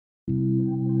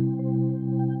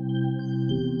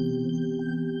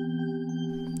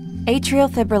Atrial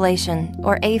fibrillation,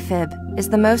 or AFib, is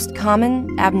the most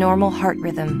common abnormal heart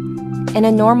rhythm. In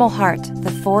a normal heart, the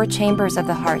 4 chambers of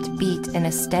the heart beat in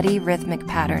a steady rhythmic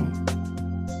pattern.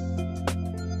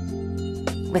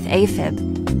 With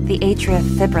AFib, the atria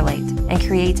fibrillate and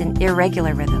create an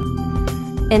irregular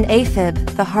rhythm. In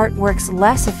AFib, the heart works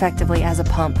less effectively as a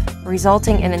pump,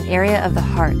 resulting in an area of the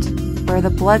heart where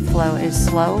the blood flow is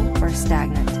slow or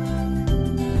stagnant.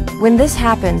 When this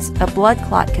happens, a blood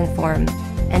clot can form,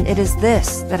 and it is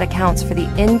this that accounts for the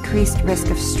increased risk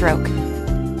of stroke.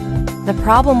 The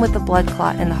problem with the blood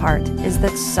clot in the heart is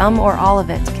that some or all of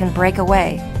it can break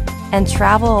away and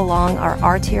travel along our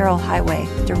arterial highway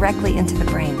directly into the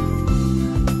brain.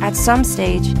 At some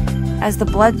stage, as the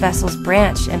blood vessels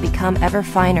branch and become ever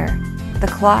finer, the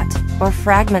clot, or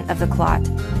fragment of the clot,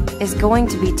 is going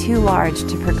to be too large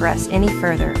to progress any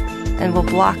further and will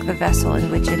block the vessel in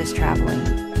which it is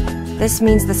traveling. This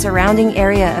means the surrounding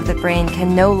area of the brain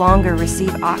can no longer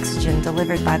receive oxygen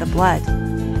delivered by the blood,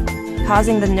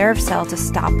 causing the nerve cell to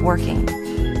stop working.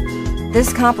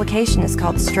 This complication is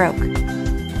called stroke.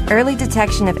 Early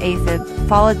detection of AFib,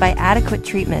 followed by adequate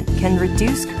treatment, can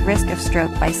reduce risk of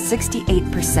stroke by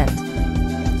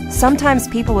 68%. Sometimes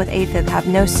people with AFib have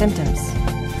no symptoms.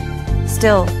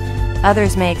 Still,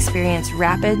 others may experience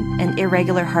rapid and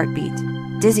irregular heartbeat,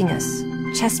 dizziness,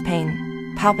 chest pain,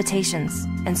 palpitations,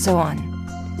 and so on.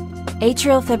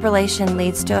 Atrial fibrillation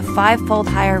leads to a 5-fold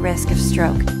higher risk of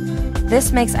stroke.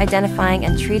 This makes identifying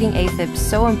and treating AFib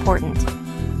so important.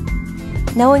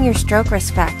 Knowing your stroke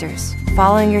risk factors,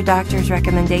 following your doctor's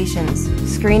recommendations,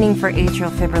 screening for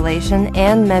atrial fibrillation,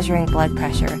 and measuring blood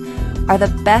pressure are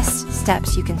the best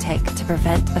steps you can take to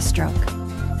prevent a stroke.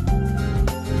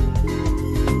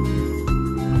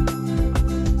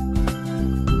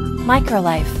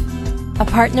 Microlife, a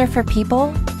partner for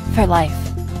people, for life.